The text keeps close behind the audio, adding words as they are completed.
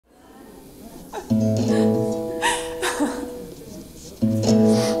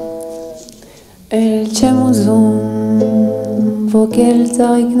El չեմ ուզում ոգել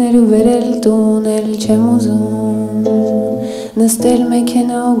ծաղիկներ ու վերել տուն, el չեմ ուզում նստել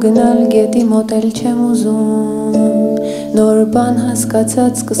մեքենա ու գնալ գետի մոտ, el չեմ ուզում նոր բան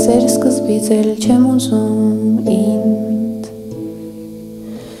հասկացած սկսել սկզբից, el չեմ ուզում ինձ,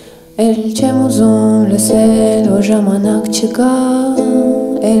 el չեմ ուզում լսել որ ժամանակ չկա,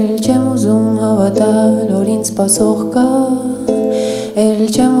 el չեմ ուզում հավատալ որ ինձ սպասող կա, el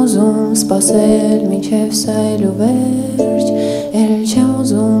չեմ ուզում սպասել մինչև սա էլ ու վերջ, el չեմ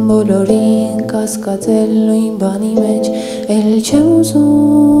ուզում բոլորին կասկածել նույն բանի մեջ, el չեմ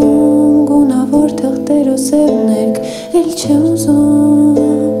ուզում գունավոր թղթեր ու սևներք, el չեմ ուզում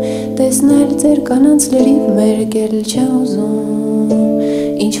տեսնել ձեր կանանց լրիվ մերկ, el չեմ ուզում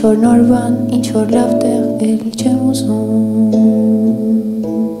ինչ որ նոր բան, ինչ որ լավ տեղ, el չեմ ուզում,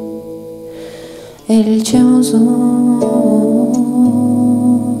 el չեմ ուզում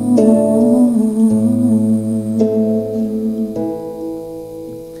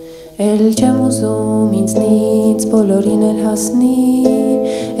El չեմ ուզում ինձնից բոլորին էլ հասնի,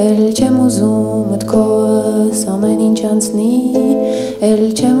 el չեմ ուզում մտքովս ամեն ինչ անցնի, el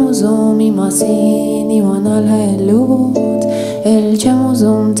չեմ ուզում իմ մասին իմանալ հայելուց, el չեմ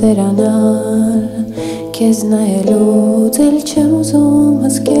ուզում ծերանալ քեզ նայելուց, el չեմ ուզում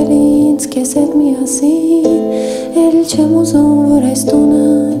հսկել ինձ քեզ հետ միասին, el չեմ ուզում որ այս տունը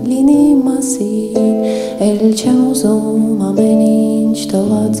լինի մասին, el չեմ ուզում ամեն ինչ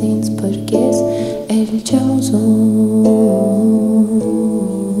թողած ինձ փրկես, el չեմ ուզում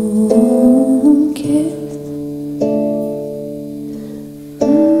քեզ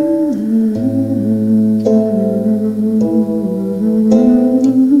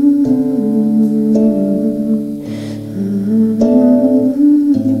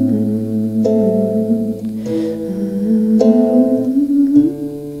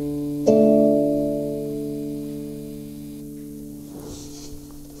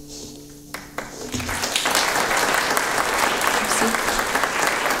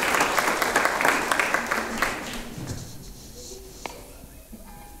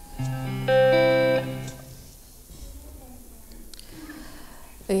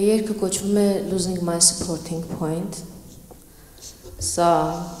Երկը կոչվում է Losing My Supporting Point, սա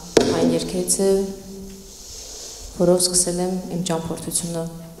այն երկերից է, որով սկսել եմ իմ ճամփորդությունը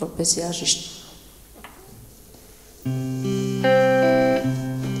որպես երաժիշտ։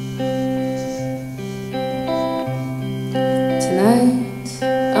 Tonight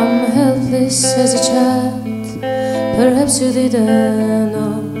I'm helpless as a child, perhaps you didn't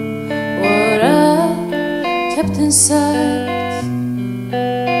know what I kept inside.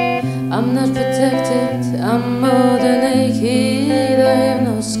 I'm not protected, I'm more than naked, I have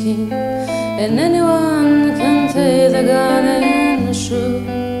no skin, and anyone can take the gun and shoot,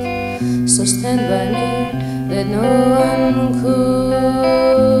 so stand by me, that no one could.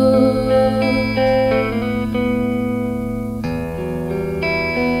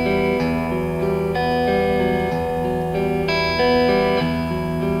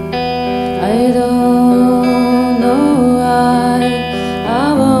 I don't know why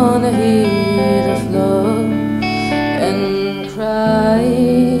I wanna hear the floor and cry.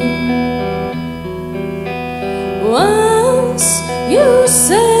 Once you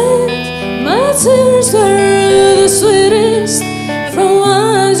said my tears were the sweetest from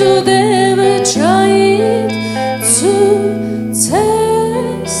ones you'd ever tried to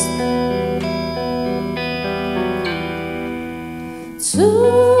taste.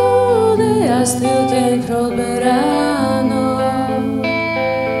 Today I still can't crawl, but I know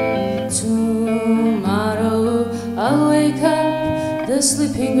tomorrow I'll wake up, the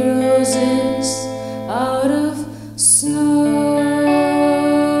sleeping roses out of snow.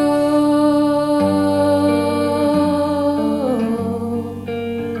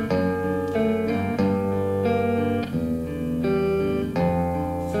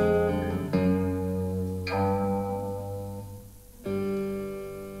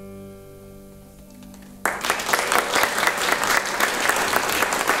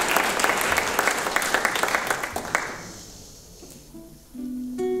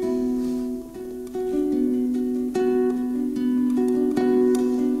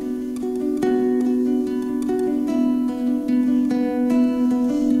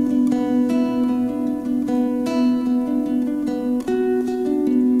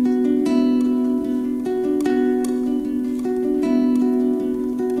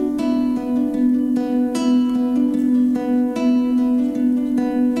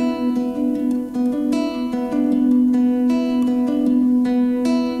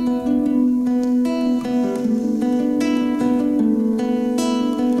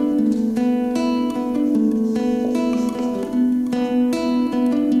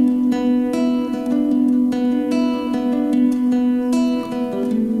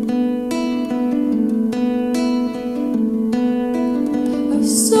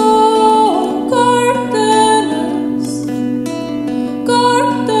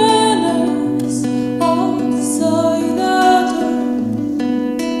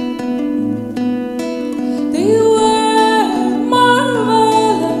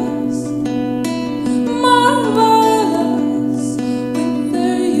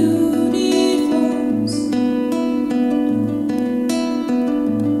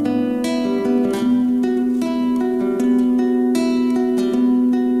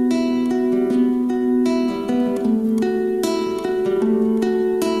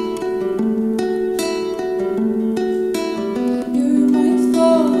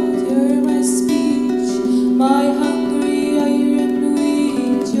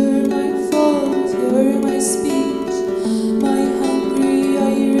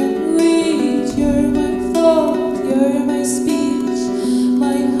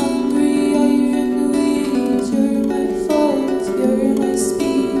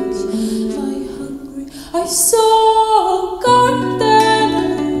 saw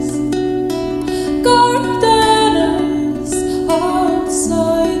gardeners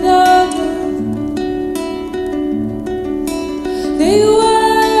outside the door. They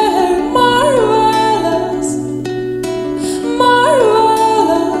were marvelous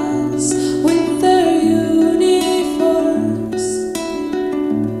with their uniforms.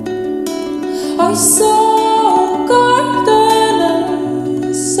 I saw gardeners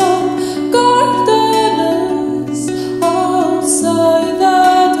outside the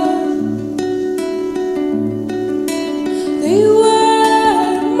door. They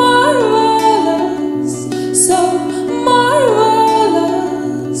were marvelous, so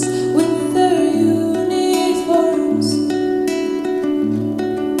marvelous with their uniforms.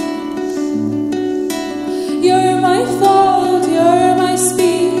 You're my thought, you're my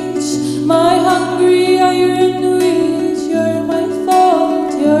speech, my hungry iron wheat. You're my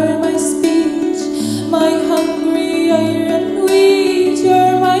thought, you're my speech, my hungry iron wheat.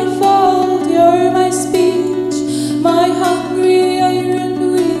 You're my thought, you're my speech, my hungry iron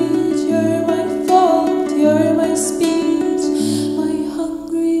wheat. You're my thought, you're my speech, my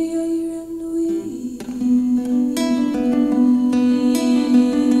hungry iron wheat.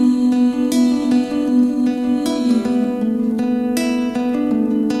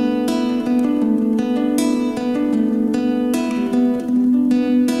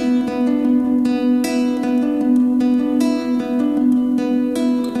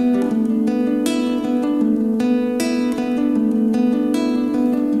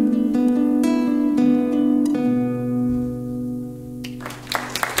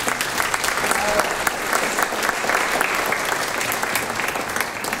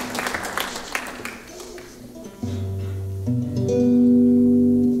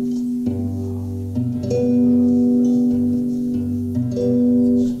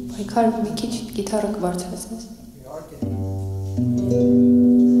 Պայքար մի քիչ գիտարը կբարձրացնես։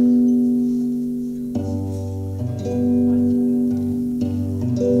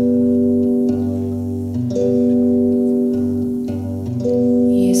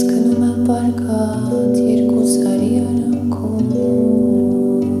 Ես գնում եմ պարկած երկու սարի արանքում,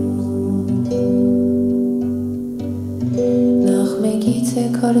 նախ մեկից է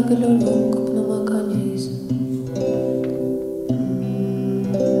քարը գլորվում կպնում ականյիս։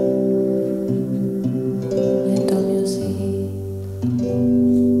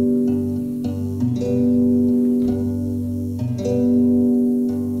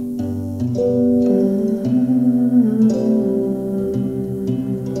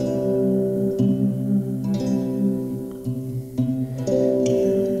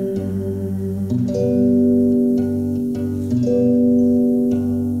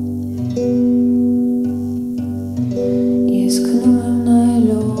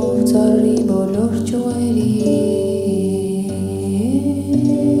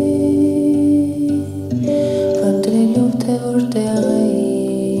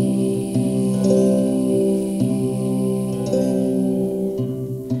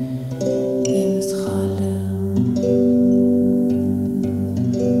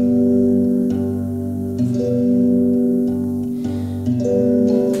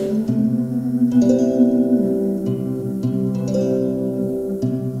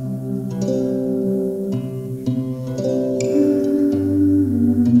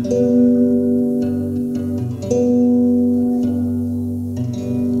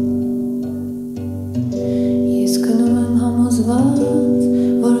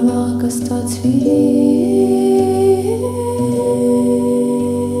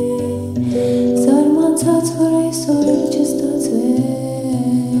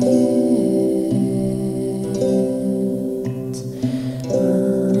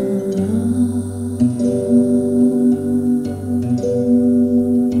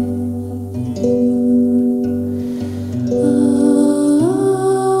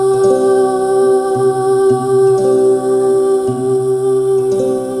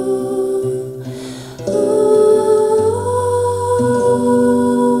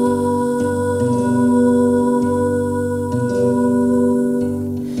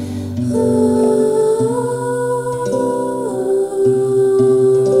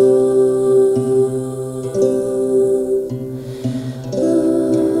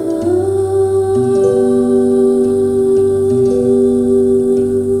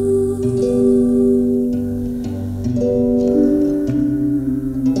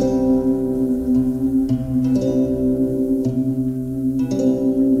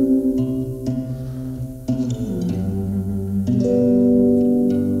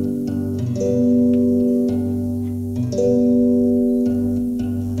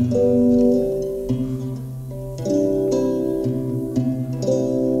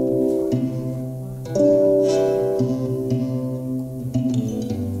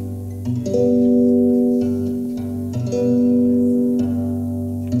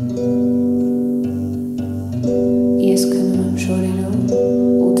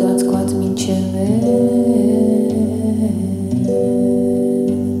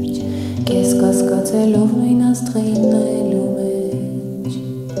 Կես կասկածելով նույն աստղին նայելու մեջ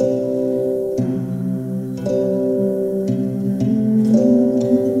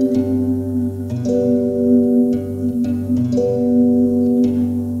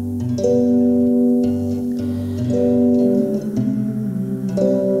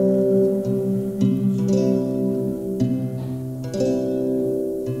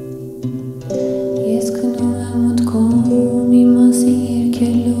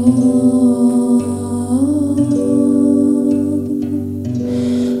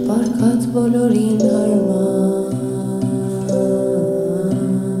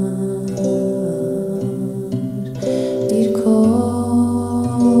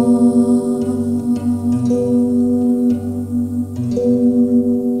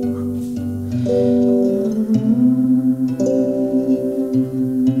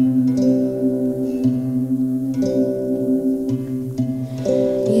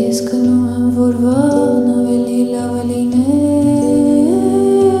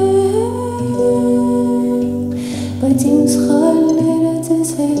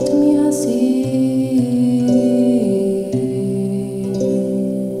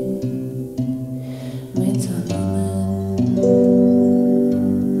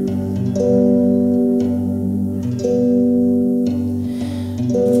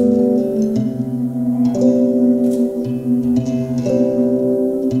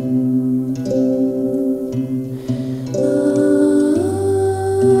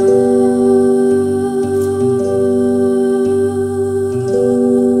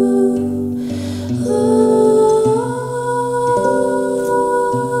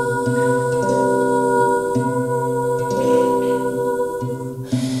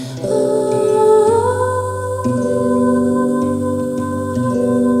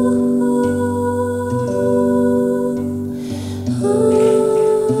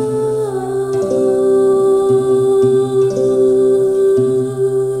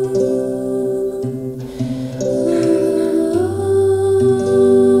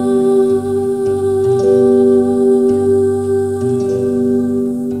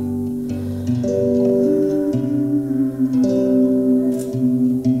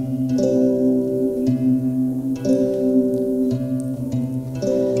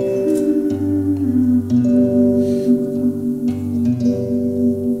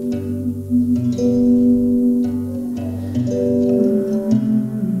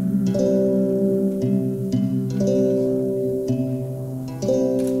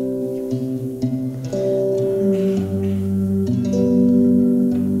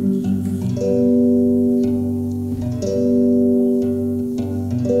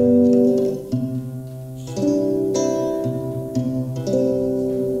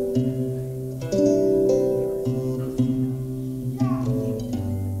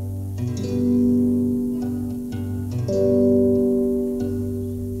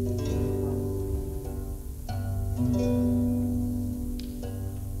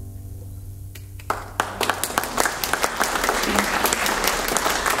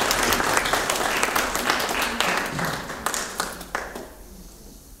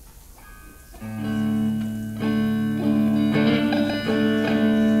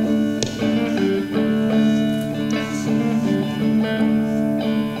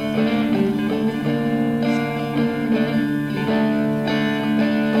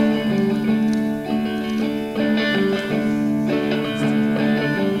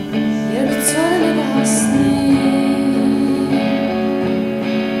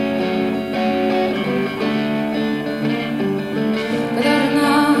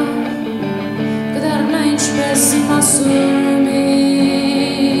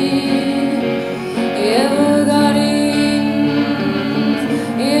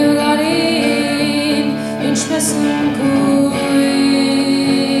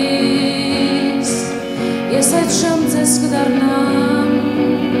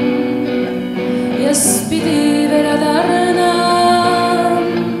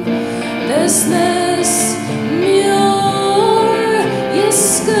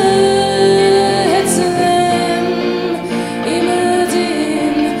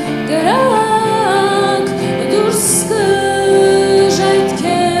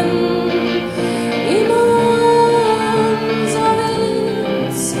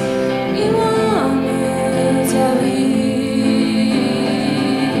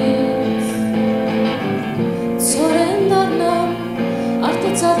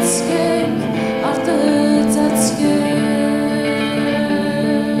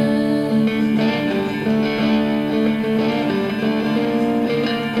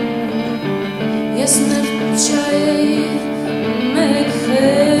Ես մեր չայ մեկ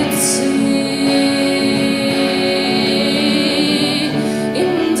խեցի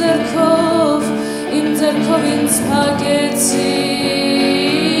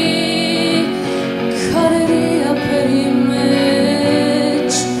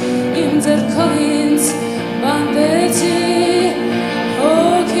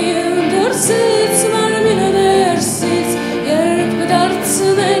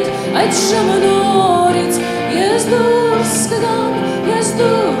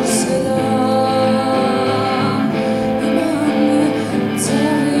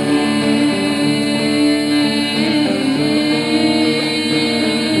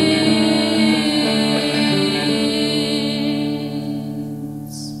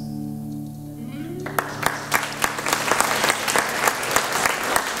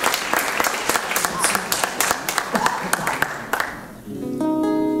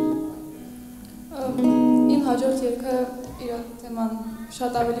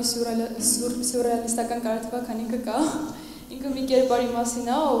Շատ ավելի սյուրռեալիստական կարծիք քան ինքը կա։ Ինքը մի կերպարի մասին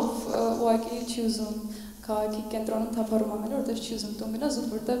է, ով ուղղակի չի ուզում քաղաքի կենտրոնում թափառում անել, որտեղ չի ուզում տուն գնա, զուտ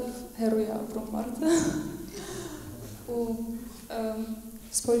որտեղ հեռու է ապրում մարդը։ Ու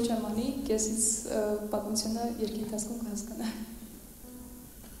սպոյլ չեմ անի, կեսից պատմությունը երկի ընթացքում կհասկանա։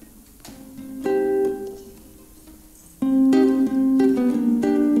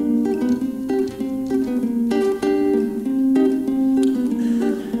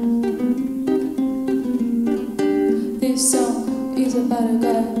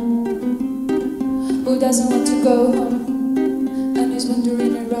 Doesn't want to go home and he's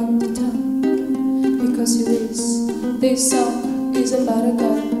wandering around the town because he lives. This song is about a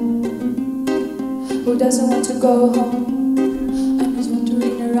guy who doesn't want to go home and he's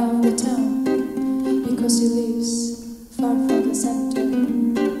wandering around the town because he lives far from the center,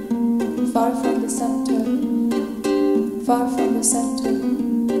 far from the center, far from the center,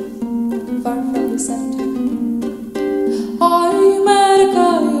 far from the center. I met a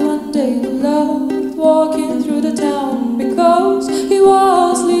guy one day who loved walking through the town because he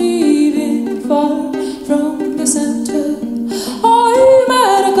was leaving far from the center. I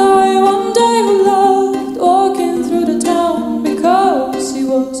met a guy one day who loved walking through the town because he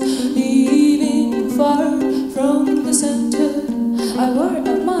was leaving far from the center. I wore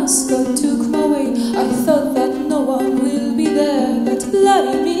a mask, God took my way. I thought that no one will be there, but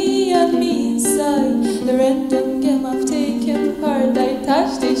bloody me and me inside the random game I've taken part. I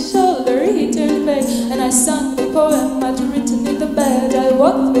touched his shoulder, he turned pale, and I sang the poem I'd written in the bed. I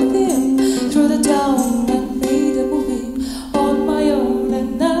walked with him through the town and made a movie on my own.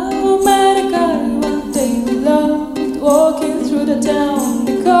 And now I met a guy one day who loved walking through the town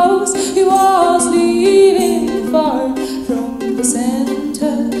because he was leaving far from the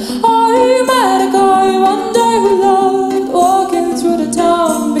center. I met a guy one day who loved walking through the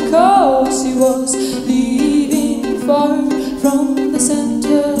town because he was leaving far from the center.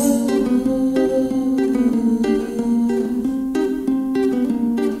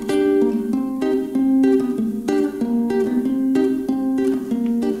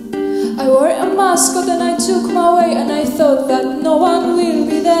 I wore a mask and I took my way, and I thought that no one will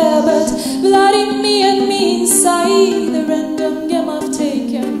be there, but bloody me and me inside the random game I've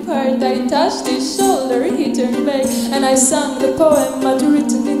taken part. I touched his shoulder, he turned pale, and I sang the poem I'd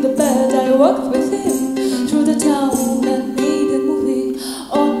written in the bed. I walked with him through the town and made a movie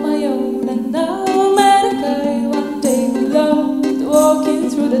on my own. And now I met a guy one day who loved walking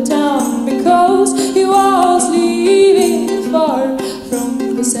through the town because he was leaving far from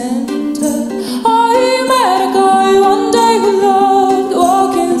the center. I met a guy one day who loved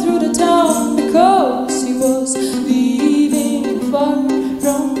walking through the town because he was leaving far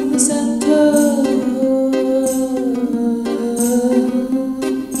from the center.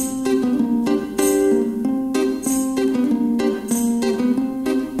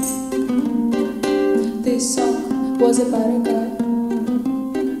 This song was about a guy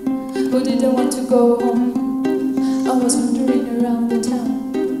who didn't want to go home. I was wandering around the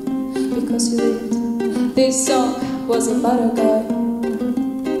town because he lived. This song was about a guy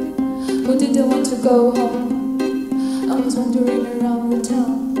who didn't want to go home. I was wandering around the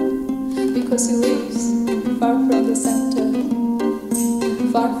town because he lives far from the center,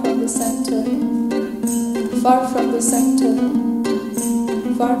 far from the center, far from the center,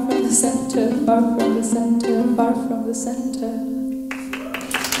 far from the center, far from the center, far from the center.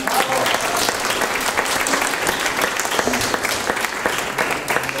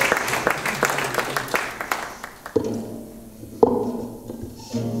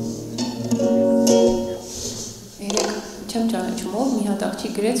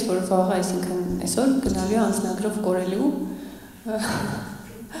 Աղջիկ գրեց, որ վաղը, այսինքն այսօր գնալու է անձնագրով կորելու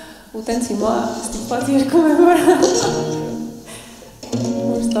ու տենց հիմա ստիպված երկում է, որ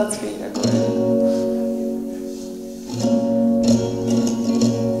ստացվի իրա կորելու։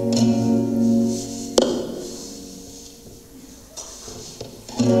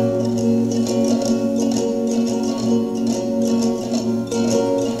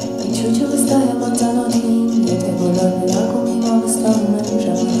 Ինչու չվստահեմ անծանոթին, եթե բոլոր նրանք ու հիմա վստահում եմ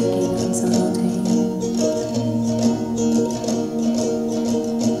ժամանակին։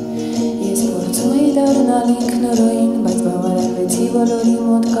 ինքնորոյին, բայց բավարարվեցի բոլորի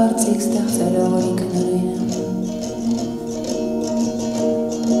մոտ կարծիք ստեղծելով, որ ինքնորոյին եմ։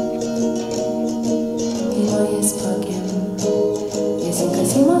 Հիմա ես փակ եմ, ես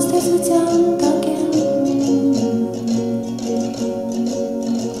ինքս իմաստեցության տակ եմ։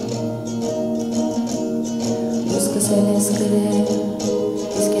 Ու սկսել ես գրել,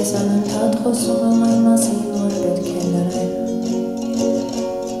 իսկ ես անընդհատ խոսում եմ այն մասին, որ պետք է լրել։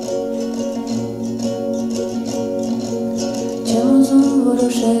 Չեմ ուզում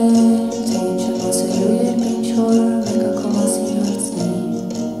որոշել, թե ինչ եմ ասելու, երբ ինչ-որ մեկը քո մասին հարցնի։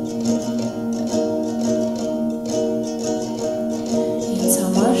 Ինձ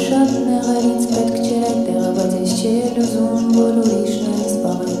համար շատ նեղեր, ինձ պետք չէր այդ տեղը, բայց ես չի էլ ուզում, որ ուրիշն այս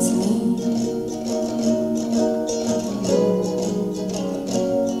զբաղեցնի։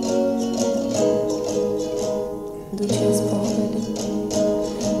 Դու չես փոխվել,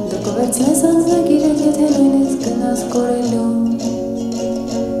 դու կվերցնես անձնագիրը, եթե նույնից գնաս կորելու։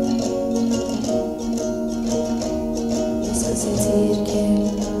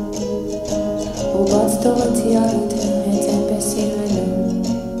 Տողացի առիթը հենց այնպես սիրվելու։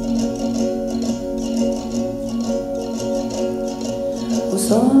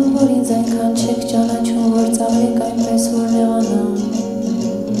 Հուսով եմ, որ ինձ այնքան չեք ճանաչում, որ ծաղրեք այնպես, որ նեղանամ։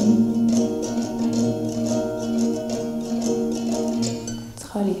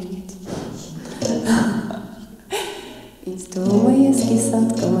 Ծխարի երկեց։ Ինձ թվում է ես կիսատ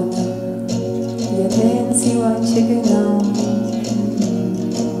կմնամ, եթե հենց իվա չգնամ։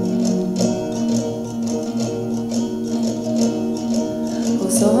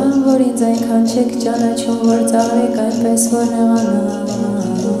 Հուսով եմ, որ ինձ այնքան չեք ճանաչում, որ ծաղրեք այնպես, որ նեղանամ։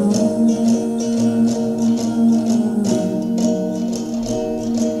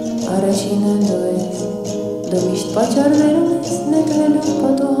 Առաջինը դու ես, դու միշտ պատճառներ ունես նետվելու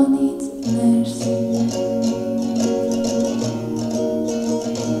պատուհանից ներս։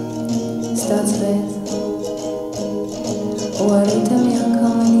 Ստացվեց, ու առիթը մի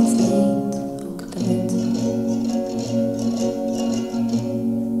անգամանից ինձ օգտվեց։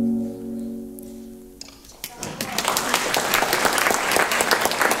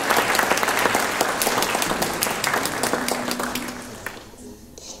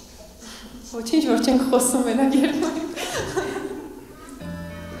 Ոչինչ, որ չենք խոսում մենակ երբեք։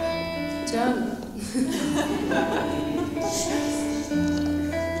 Ջան։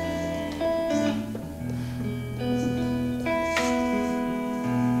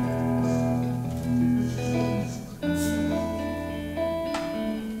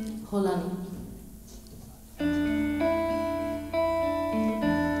 Հոլանի։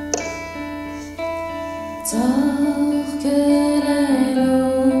 Ծաղկել են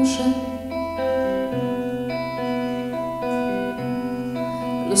ուշը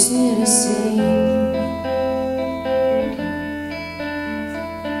լուսնի երեսին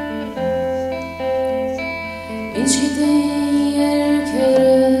ինչ գիտեի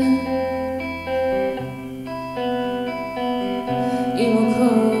երգերը իմ ու քո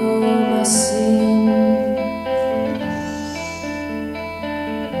մասին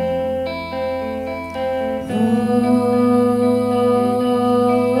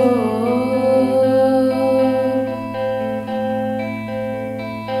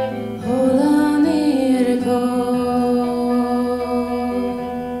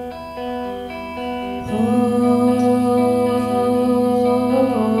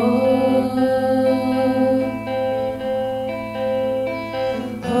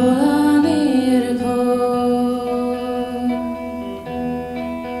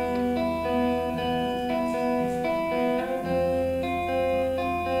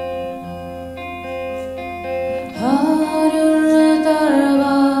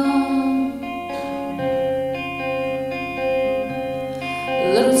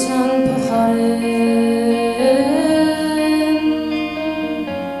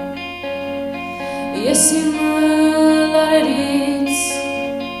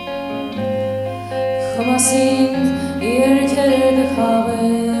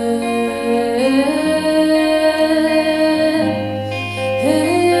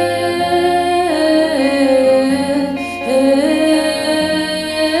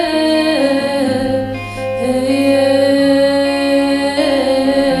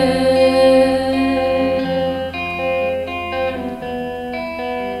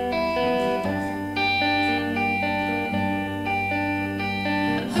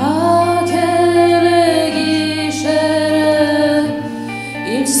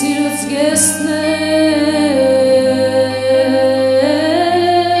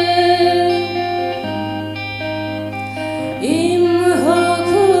Im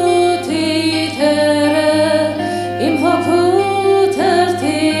hokuti tere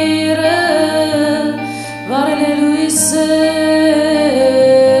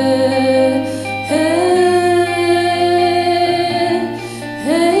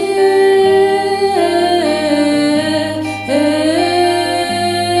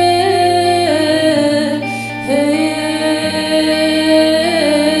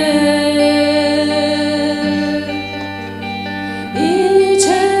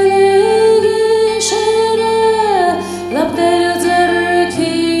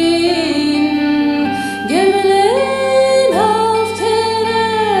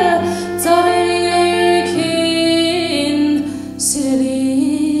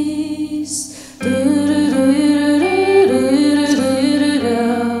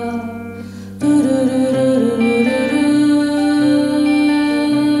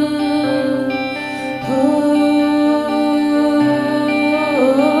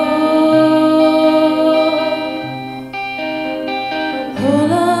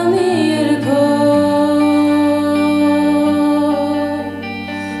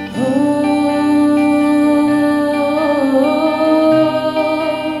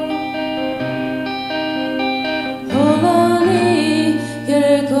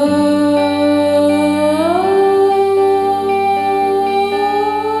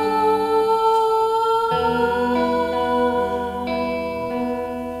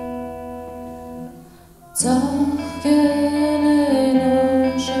Ծաղկել են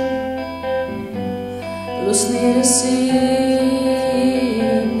ուժը լուսները սին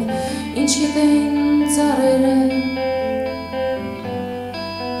ինչ գիտեն ծառերը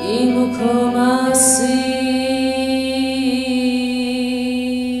իմ ու քո մասին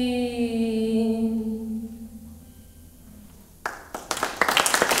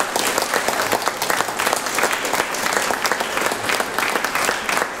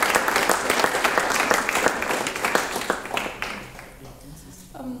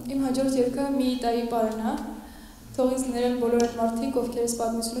Թողից ներեմ բոլոր այդ մարդիկ, ովքեր այս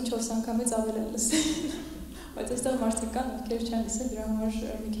պատմությունը 4 անգամից ավել են լսել, բայց այստեղ մարդիկ կան, ովքեր չեն լսել, դրա համար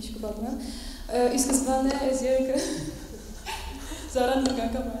մի քիչ կպատմեմ։ Ի սկզբանե այս երգը Զարան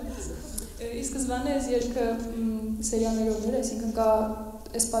անգամ Ի սկզբանե այս երգը սերիաներով էր, այսինքն կա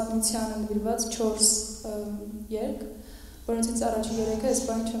այս պատմությանը նվիրված 4 երգ, որոնցից առաջի 3-ը այս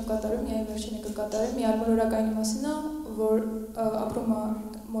բանի չեմ կատարում, միայն վերջինը կկատարեմ, մի մոլորակայինի մասին է, որ ապրում է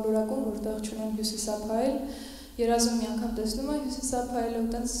մոլորակում, որտեղ չունեն հյուսիսափայել, երազում մի անգամ տեսնում է հյուսիսափայելը ու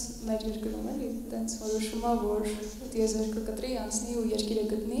տենց մեր երկրում էլի, տենց որոշում է, որ դիեզերքը կտրի, անցնի ու երկիրը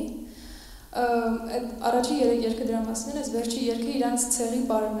գտնի։ Առաջի 3 երգը դրա մասին են, այս վերջի երգը իրանց ցեղի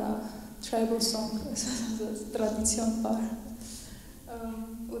պարն է, tribal song, տրադիցիոն պար։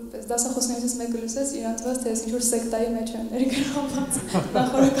 Դասախոսներից մեկը լսեց, իրանց վաց, թե ես ինչ-որ սեկտայի մեջ եմ ներգրաված,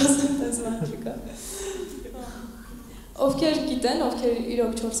 նախորակասում տենց բան չկա։ Ովքեր գիտեն, ովքեր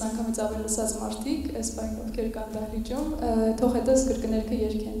իրոք 4 անգամից ավել լսած մարդիկ, այս բանին ովքեր կան դահլիճում, թող հետս կրկներքը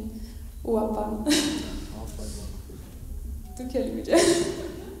երգեն ու ապան։ Դուք էլի միջը։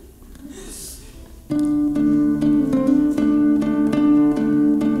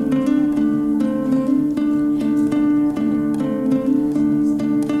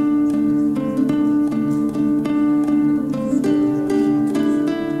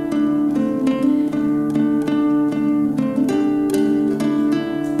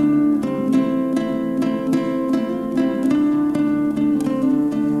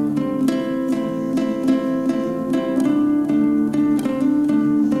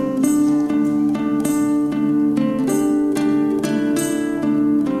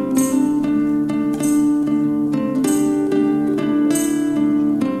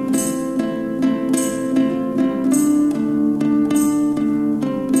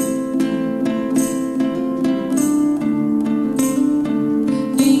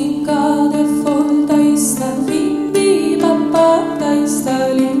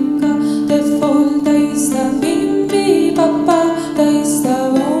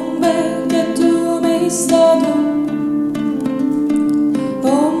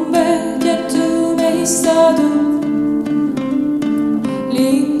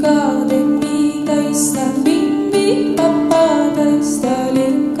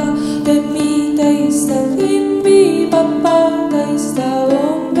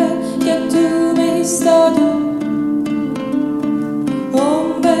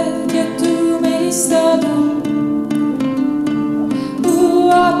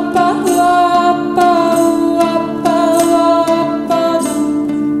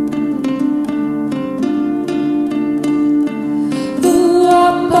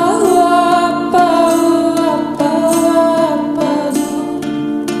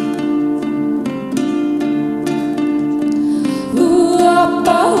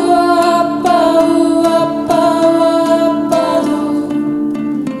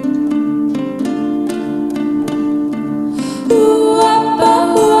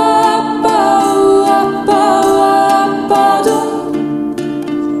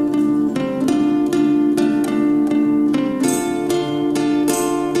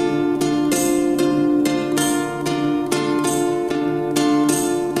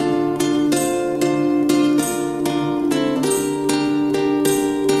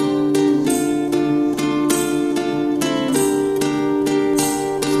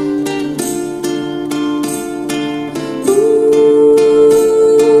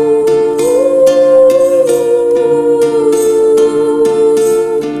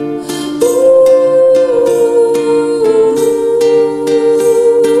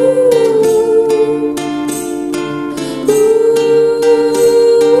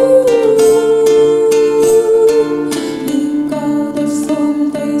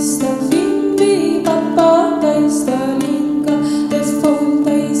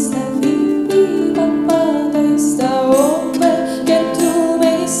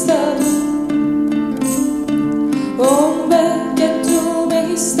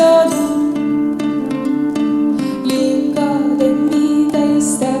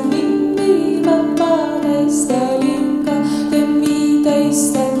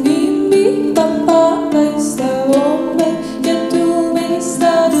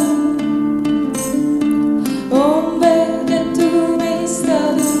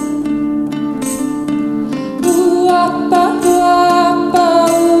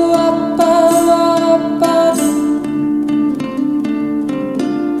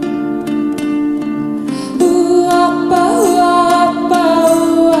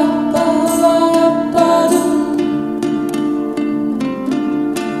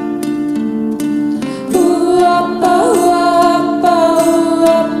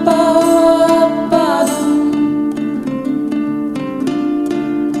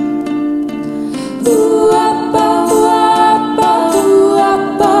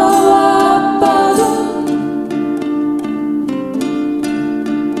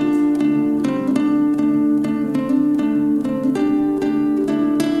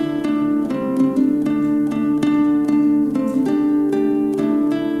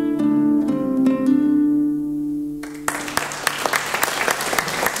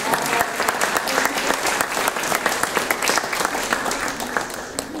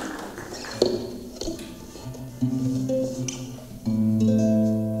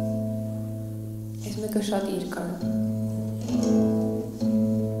 պետք է շատ երկար։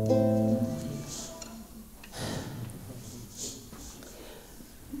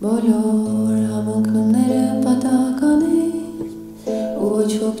 Բոլոր համընկնումները պատահական էր ու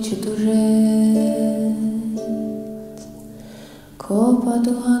ոչ ոք չտուժեց Քո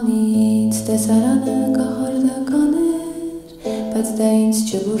պատուհանից տեսարանը կախարդական էր բայց դա ինձ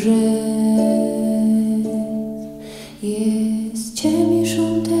չբուժեց Ես չեմ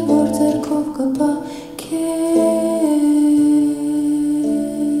հիշում թե որ ձեռքով կպաքեց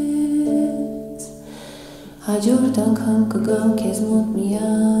Հաջորդ անգամ կգամ քեզ մոտ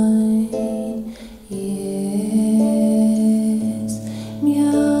միայն ես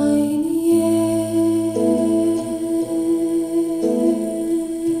միայն ես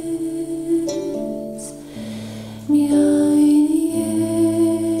միայն ես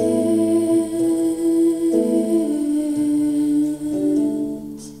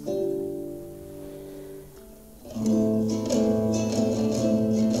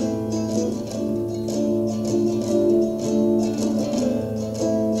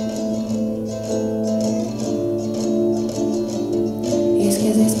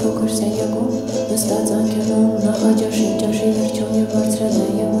Նստած անկյունում, նախաճաշի, ճաշի վերջում և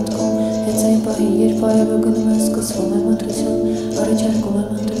բարձրադան և մտքում Հենց այն պահին, երբ արևը գնում է, սկսվում է մթություն, առաջարկում է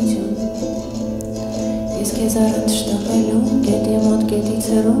մտրություն Ես քեզ առանց շտապելու, գետի մոտ գետից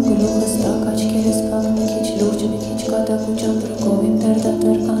հեռու, գլուխս տակ, աչքերս փակ, մի քիչ լուրջ, մի քիչ կատակ ու ճամպրուկով իմ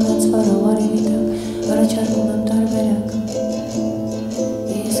դերդատեր կանած վարով արևի տակ, առաջարկում եմ տարբերակ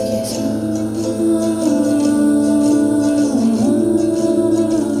Ես քեզ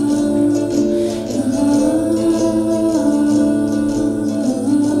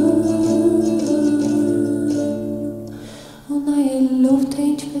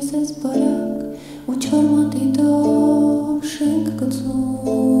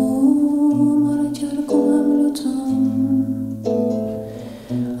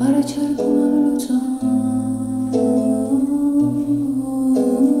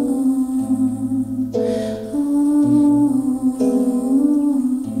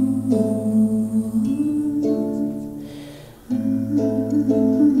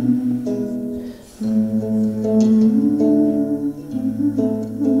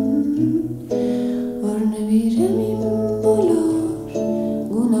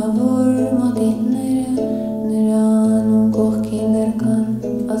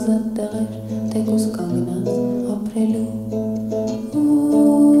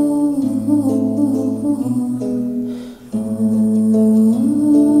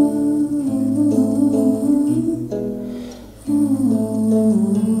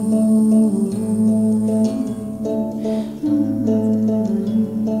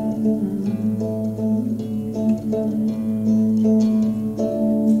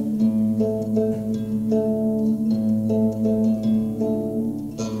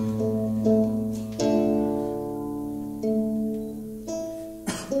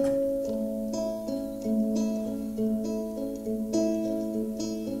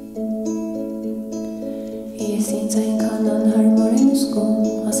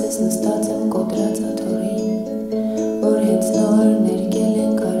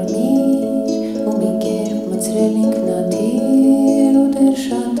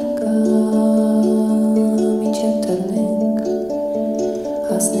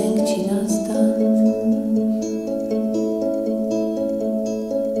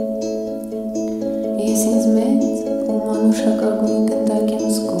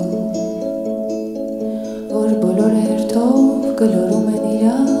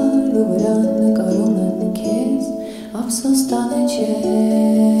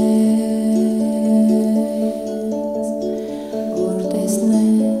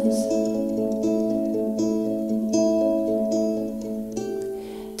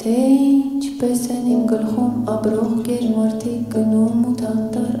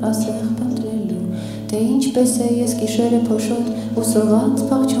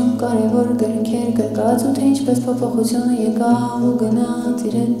Փոփոխությունը եկավ ու գնաց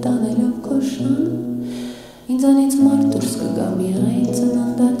իրեն տանելով կոշան Ինձանից մարդ դուրս կգա միայն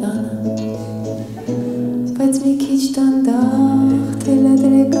ծննդատանը Բայց մի քիչ դանդաղ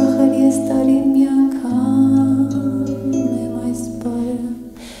թելադրեք ախր ես տարին մի անգամ եմ այս բարը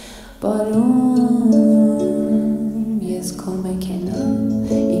պարում Ես քո մեքենա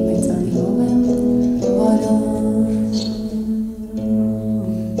իմ մեծանիով եմ վարում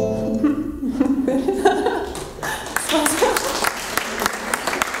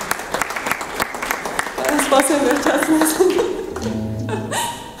Սպասեմ վերջացնես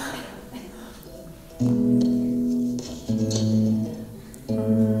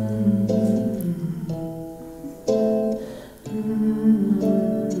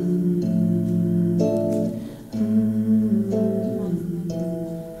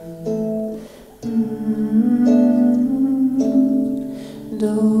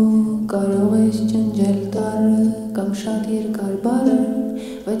Դու կարող ես ջնջել տարը կամ շատ երկար բարը,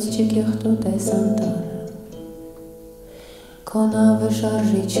 բայց չկեղտոտ ես անտարը Քո նավը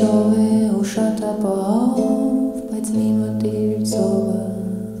շարժիչով է ու շատ ապահով, բայց մի մտիր ծովը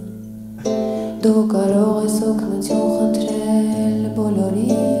Դու կարող ես օգնություն խնդրել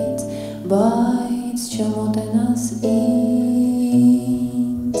բոլորից, բայց չմոտենաս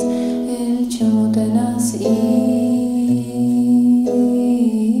ինձ, էլ չմոտենաս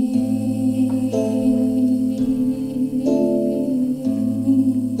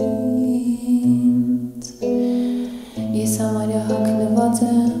Ես համարյա հագնված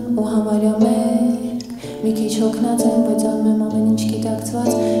եմ ու համարյա մերկ Մի քիչ հոգնած եմ, բայց անում եմ ամեն ինչ գիտակցված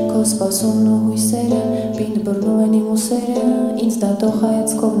Քո սպասումն ու հույսերը, պինդ բռնում են իմ ուսերը Ինձ դատող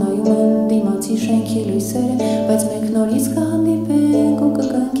հայացքով նայում են դիմացի շենքի լույսերը Բայց մենք նորից կհանդիպենք ու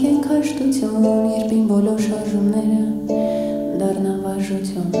կկանքենք հաշտություն Երբ իմ բոլոր շարժումները դառնան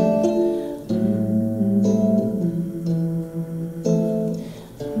վարժություն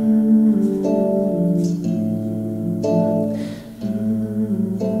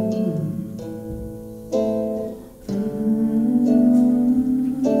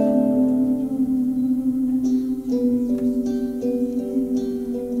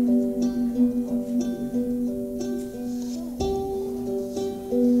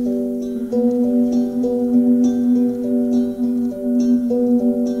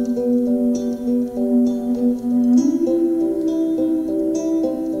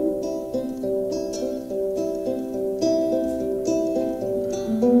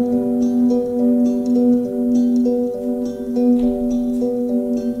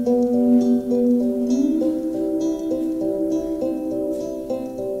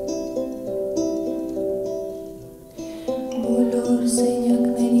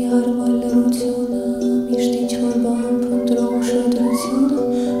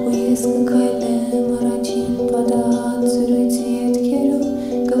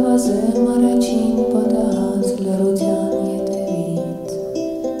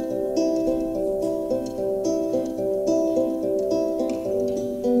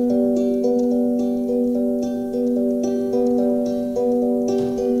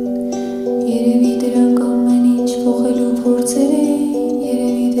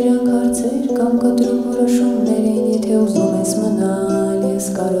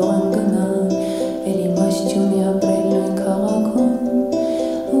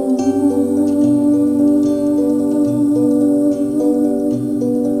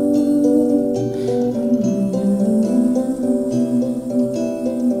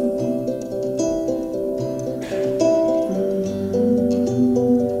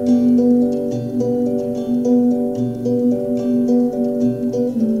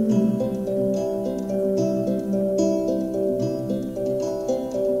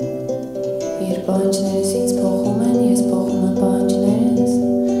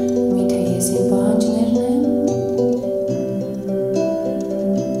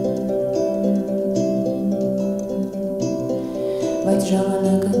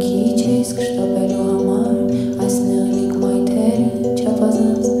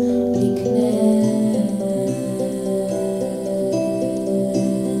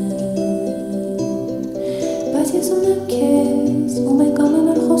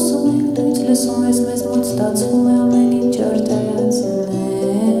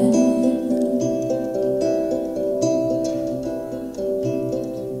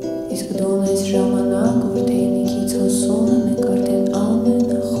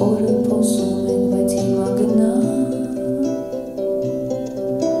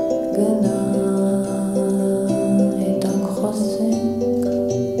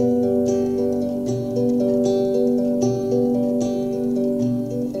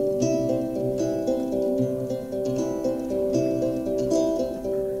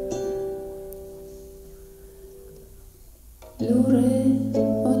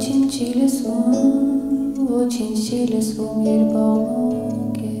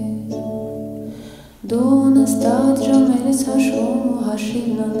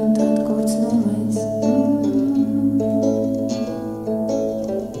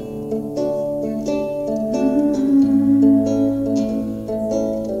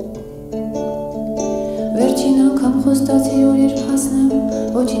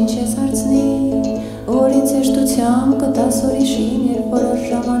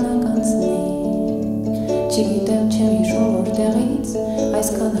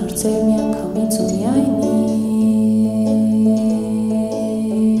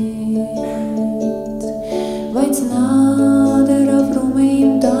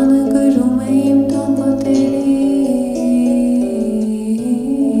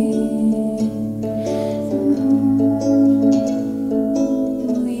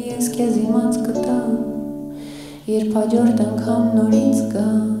հաջորդ անգամ նորից գա,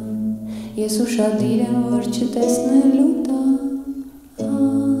 ես ուշադիր եմ, որ չտեսնելու տա,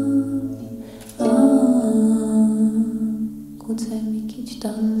 գուցե մի քիչ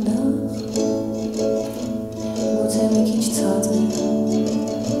դանդաղ, գուցե մի քիչ ցածր,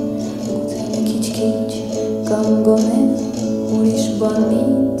 գուցե մի քիչ կամ գոնե ուրիշ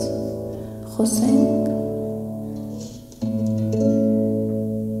բանից խոսենք.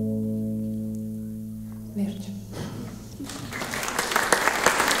 Վերջ.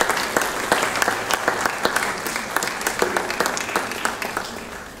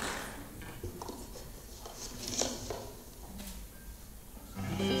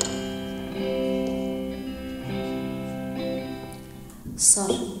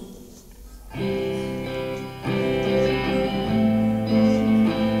 Սար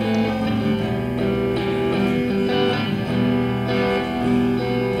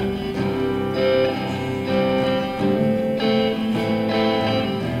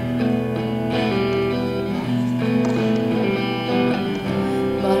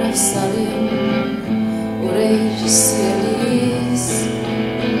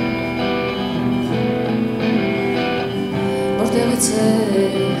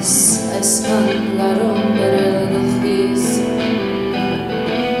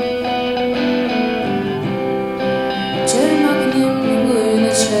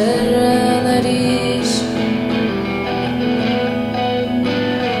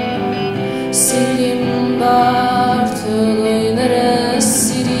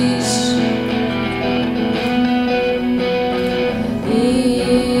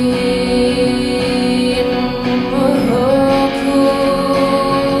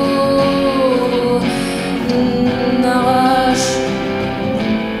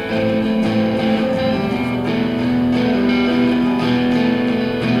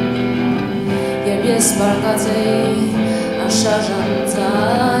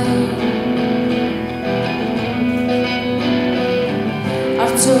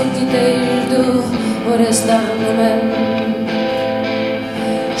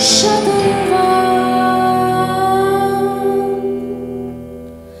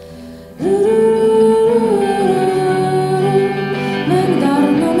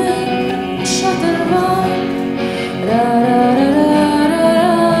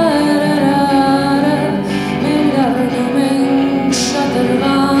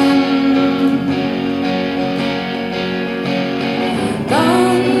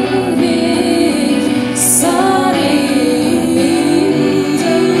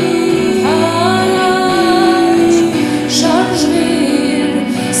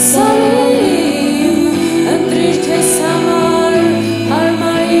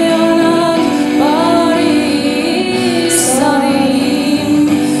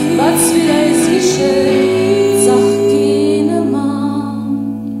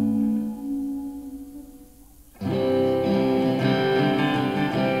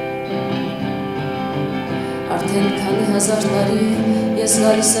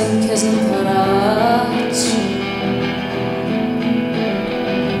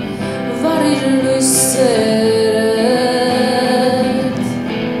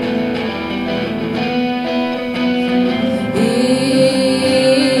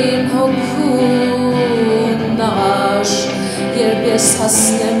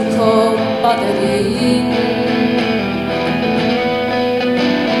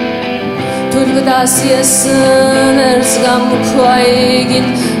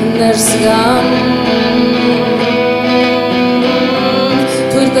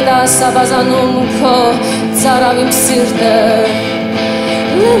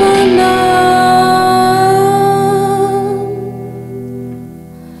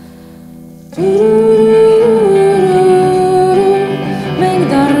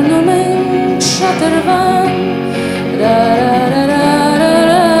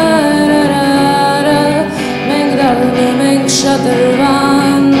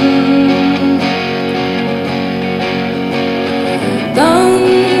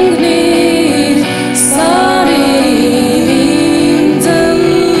Dangnir sari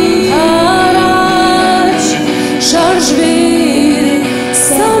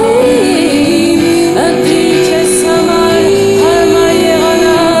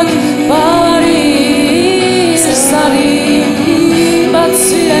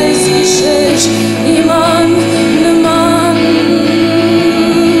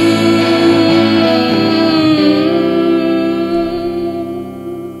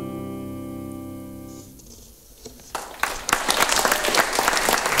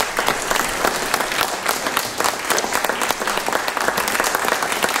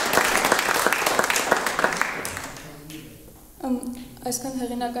Այսքան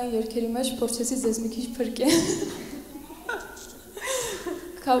հեղինական երգերի մեջ փորձեցի ձեզ մի քիչ փրկել։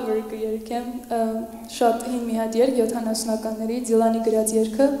 Cover կերգեմ, շատ հին մի հատ երգ 70-ականների Դիլանի գրած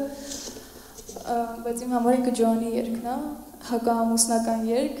երգը, բայց իմ համար ինքը Ջոանի երգն է, հակաամուսնական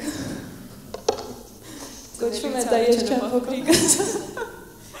երգ։ Կոչվում է դա երգ չեմ փոքրիկս։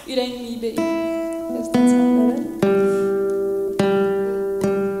 Իրեն մի բեի։ Ես տենց հանրել։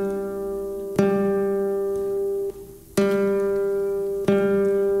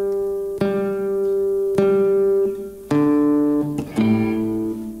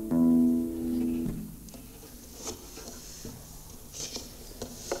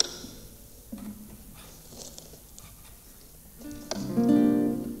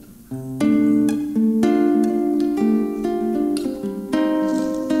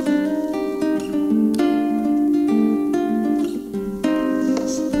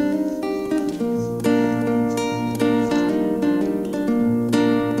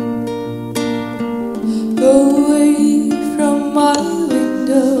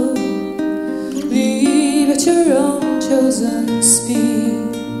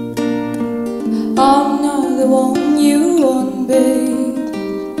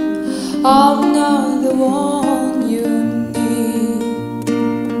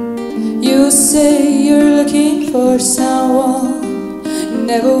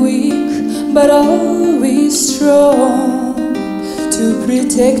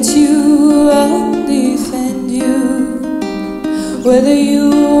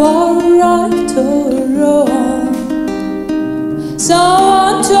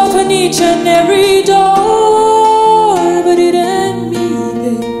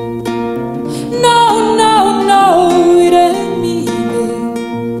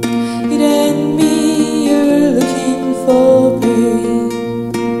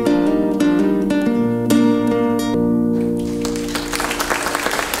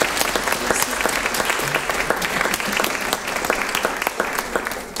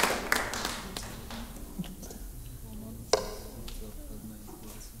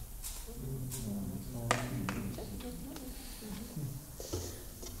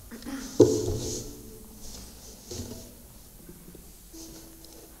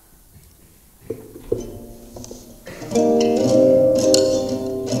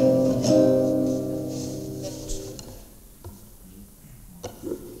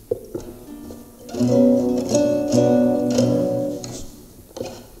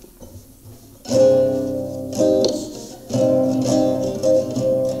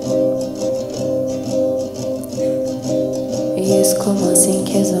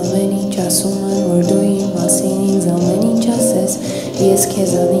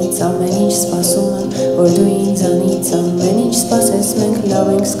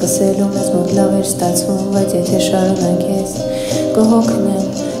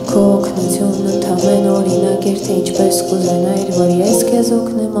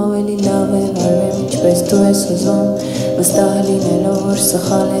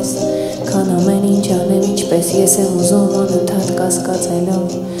 Ես եմ ուզում անընդհատ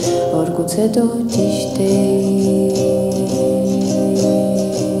կասկածելով, որ գուցե դու ճիշտ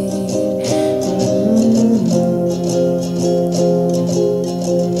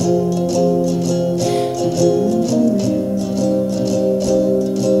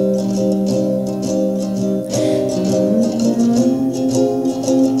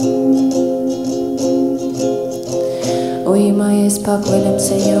Փակվել եմ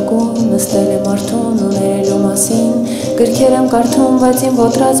սենյակում, նստել եմ արթուն ու ներելու մասին, գրքեր եմ կարդում, բայց իմ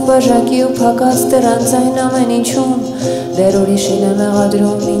ոտրած բաժակի ու փակած դրանց այն ամեն ինչում, դեռ ուրիշին եմ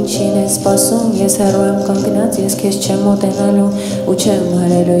եղադրում, ինչին է սպասում, ես հեռու եմ կանգնած, ես քեզ չեմ մոտենալու ու չեմ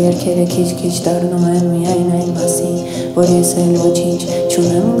հարելու, երգերը քիչ-քիչ դառնում են միայն այն մասին, որ ես էլ ոչինչ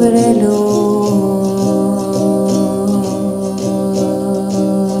չունեմ գրելու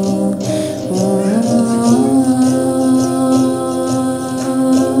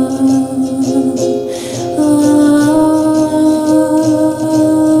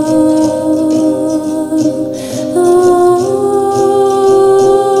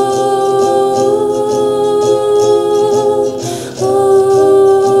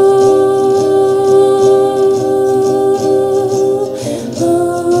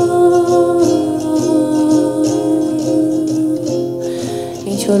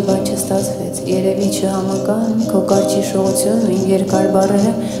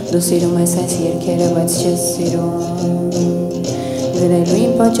Դու սիրում ես այս երգերը, բայց չես սիրում Գրելու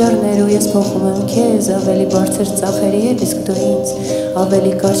իմ պատճառներու ես փոխում եմ քեզ Ավելի բարձր ծափերի հետ, իսկ դու ինձ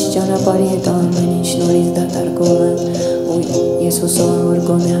Ավելի կարճ ճանապարհի հետ ամեն ինչ նորից դատարկում եմ Ու ես հուսով եմ, որ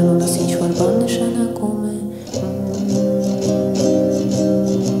գոնե անունս ինչ-որ բան նշանակում է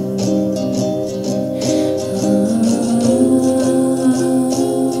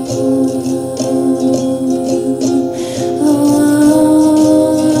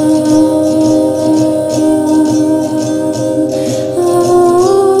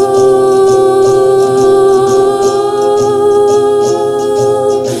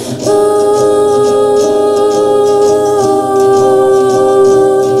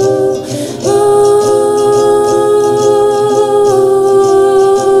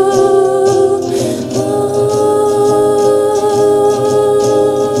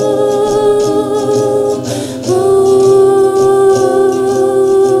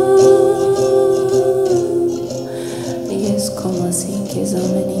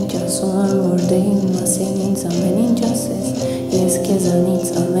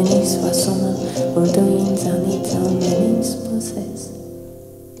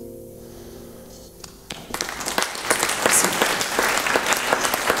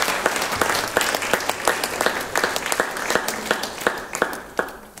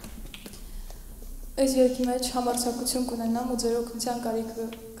Այս երկի մեջ համարձակություն կունենամ ու ձեր օգնության կարիքը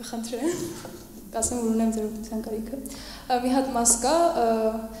կխնդրեմ, կասեմ, որ ունեմ ձեր օգնության կարիքը։ Մի հատ մաս կա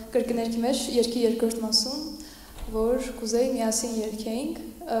կրկներքի մեջ երկի երկրորդ մասում, որ կուզեի միասին երգեինք,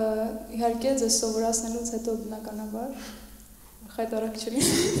 իհարկե ձեզ սովորացնելուց հետո բնականաբար, խայտարակ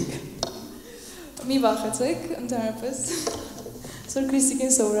չլինենք, մի վախեցեք, ընդհանրապես, սոր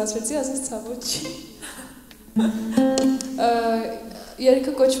Քրիստիկին սովորացրեցի, ասես ցավոտ չի։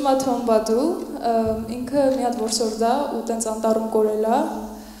 Երգը կոչվում է Թոմբադու, ինքը մի հատ որսորդա ու տենց անտառում կորել է,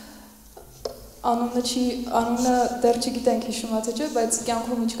 անունը դեռ չգիտենք հիշում ա թե չէ, բայց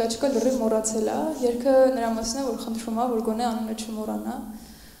կյանքում չկա լրիվ մոռացել է, երգը նրա մասին է, որ խնդրում է, որ գոնե անունը չմոռանա։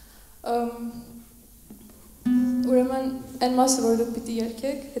 Ուրեմն այն մասը, որ դուք պիտի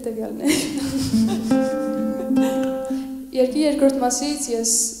երգեք, հետևյալն է։ Երգի երկրորդ մասից ես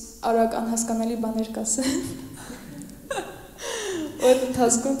արագ անհասկանալի բաներ կասեմ։ Այդ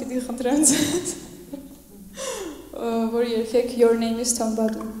ընթացքում պիտի խնդրեմ ձեզ, որ երգեք Your name is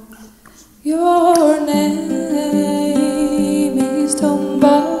Tombadou. Your name is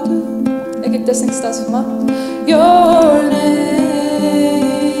Tombadou. Եկեք տեսնենք ստացվում է։ Your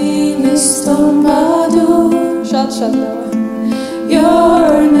name is Tombadou. Շատ լավ։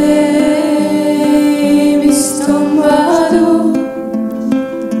 Your name is Tombadou.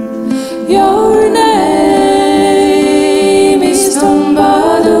 Your name is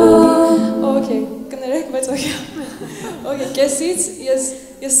Tombadou. Okay, կներեք, բայց okay. Okay, կեսից ես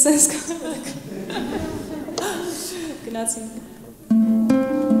սենց կանեմ։ Գնացինք։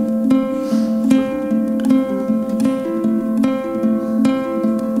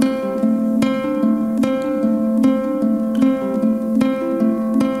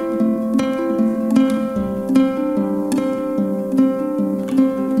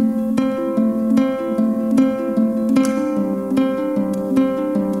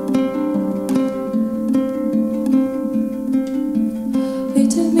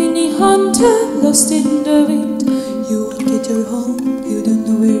 Lost in the wind, you won't get your home, you don't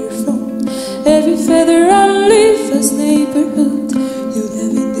know where you're from. Every feather and leaf has neighborhood. You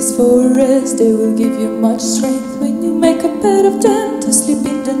live in this forest, they will give you much strength. When you make a bed of them to sleep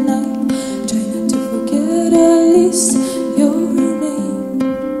in the night, try not to forget at least your name.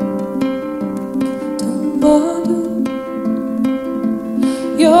 Tombadou.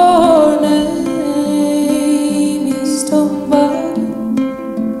 Your name is Tombadou.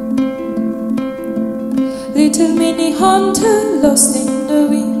 Little mini hunter lost in the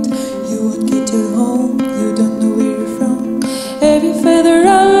wind. You won't get your home, you don't know where you're from. Every feather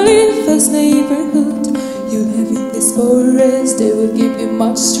and leaf has neighborhood. You live in this forest, they will give you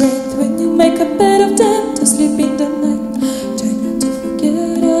much strength. When you make a bed of them to sleep in the night, try not to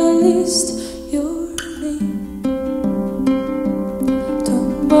forget at least your name.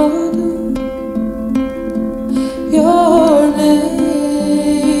 Tombadou. Your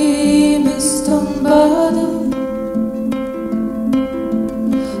name is Tombadou.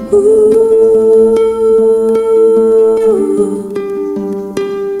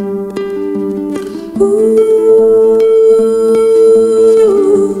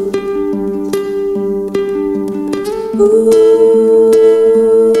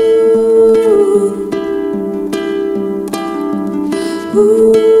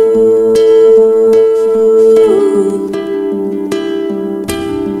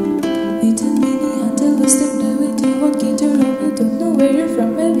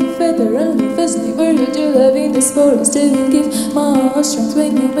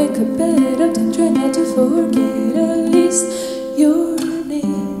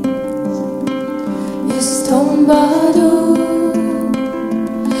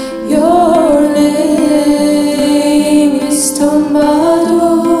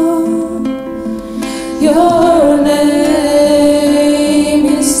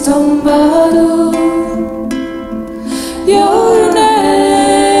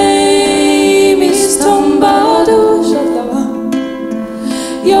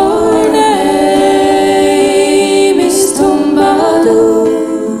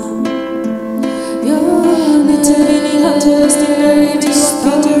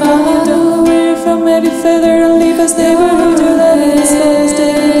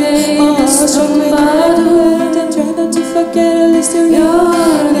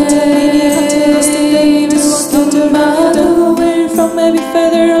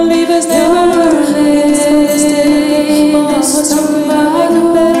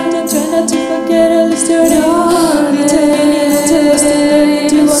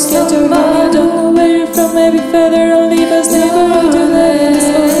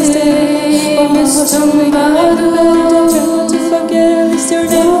 Somebody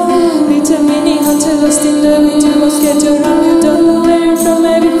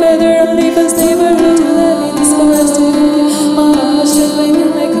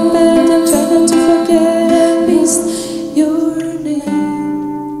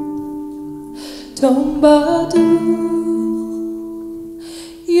Tombado.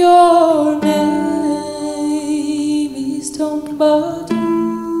 Your name is Tombado.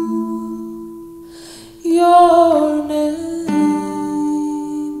 Your name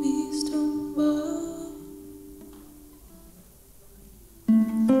is Tombado.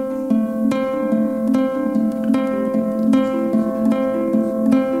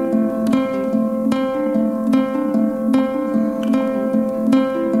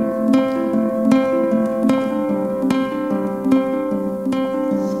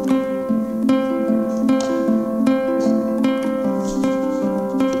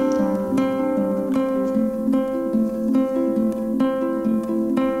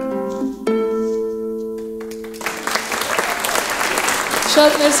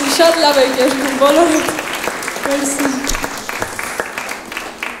 Շատ մերսի, շատ լավ եք երկում, բոլորդ, մերսի։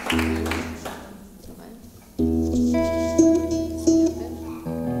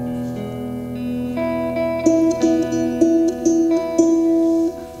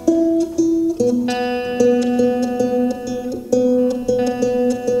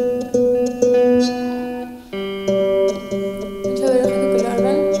 Ինչով երեխեքը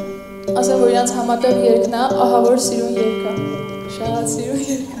կլարվեն, ասեմ, որ իրանց համատեղ երկն է, ահավոր սիրուն երկա։ Շատ սիրուն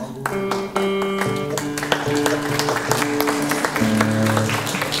երկա։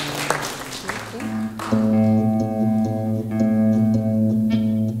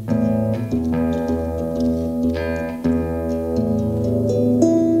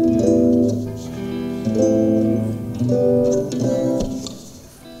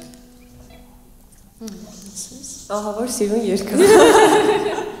 Ահավոր սիրուն երկա։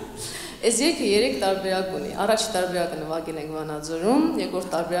 Այս երկը 3 տարբերակ ունի։ Առաջի տարբերակը նվագել ենք Վանաձորում, երկրորդ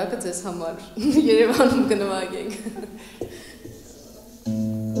տարբերակը ձեզ համար Երևանում կնվագենք։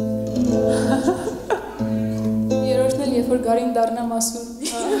 Երրորդն էլ երբ որ գարին դառնամ ասում։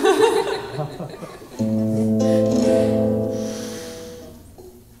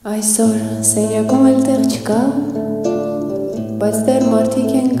 Այսօր սենյակում էլ տեղ չկա, բայց դեռ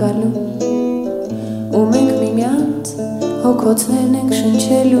մարդիկ են գալու, ու մենք միմյանց հոգոցներն ենք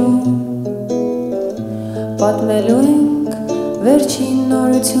շնչելու, պատմելու ենք վերջին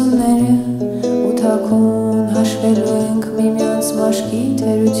նորությունները, ու թաքուն հաշվելու ենք միմյանց մաշկի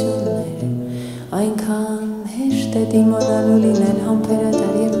թերությունները, այնքան հեշտ է դիմանալու լինել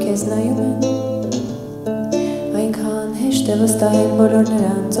համբերատար և քեզ նայում են, այնքան հեշտ է վստահել բոլոր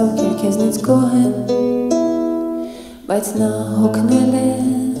նրանց, ովքեր քեզնից գոհ են, բայց նա հոգնել է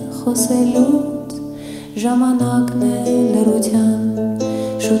խոսելուց, ժամանակն է լռության,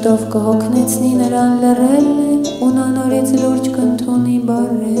 շուտով կհոգնեցնի նրան լռել ու նա նորից լուրջ կընդունի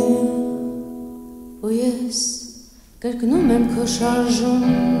բառեր։ Ու ես կրկնում եմ քո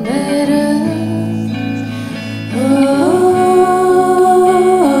շարժումները,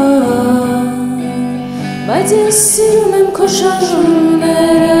 բայց ես սիրում եմ քո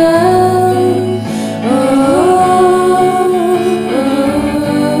շարժումները,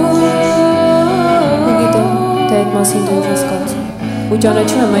 մասին դու ես կարծում, ու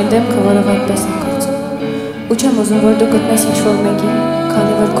ճանաչում եմ այն դեմքը, որով այդպես եմ կարծում, ու չեմ ուզում, որ դու գտնես ինչ-որ մեկին,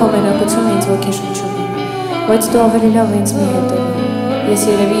 քանի որ քո մենակությունը ինձ ոգեշնչում է, բայց դու ավելի լավ ինձ մի հետևի, ես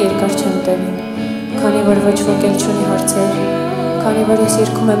երևի երկար չեմ տևի, քանի որ ոչ ոք էլ չունի հարցեր, քանի որ ես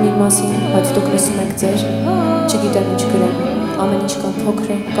երգում եմ իմ մասին, բայց դուք լսում եք ձեր, չգիտեմ ինչ գրեմ, ամեն ինչ կամ փոքր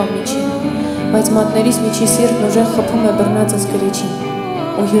է, կամ միջին, բայց մատներիս միջի սիրտն ուժեղ խփում է բռնածս գրիչին,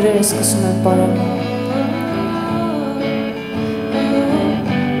 ու հյուրերը սկսում են պարել։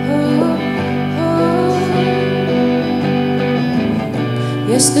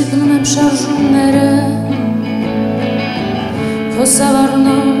 Ես կրկնում եմ շարժումները, քո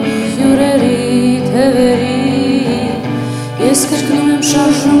սավառնող հյուրերի թևերի, ես կրկնում եմ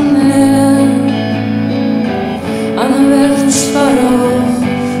շարժումները, անվերջ վարող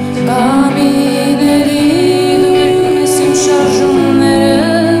կամիների, դու կրկնում ես իմ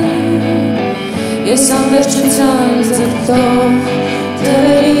շարժումները, ես անվերջության ձգտող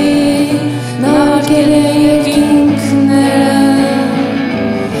թևերի, նարգել է երկինքները,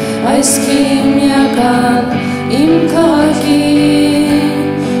 այս քիմիական իմ քաղաքին,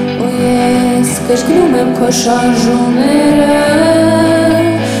 ու ես կրկնում եմ քո շարժումները,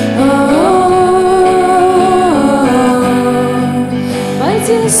 բայց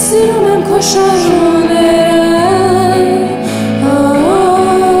ես սիրում եմ քո շարժումները,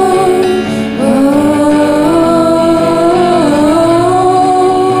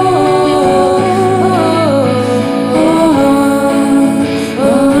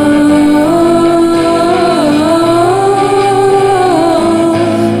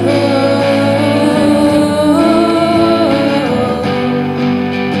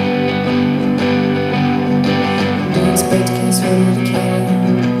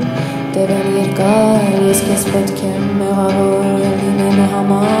 քեզ պետք է մեղավոր լինեմ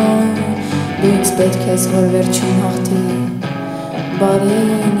համար Դու ինձ պետք ես, որ վերջում հաղթի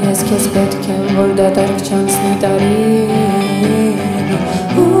Բարին, ես քեզ պետք եմ, որ դատարկ չանցնի տարին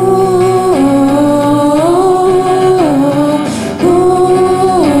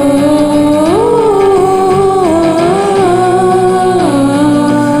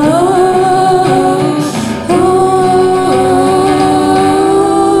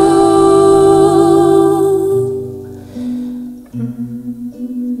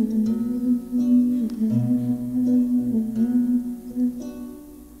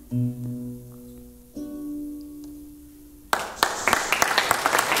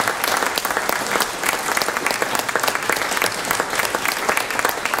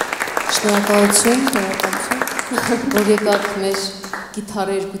Շնորհակալություն, որ եկաք մեր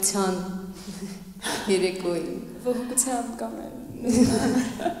գիթարերգության երեկոյին։ Ողջույն կամ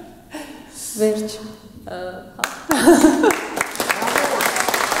Վերջ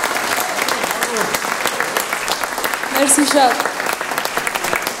Մերսի շատ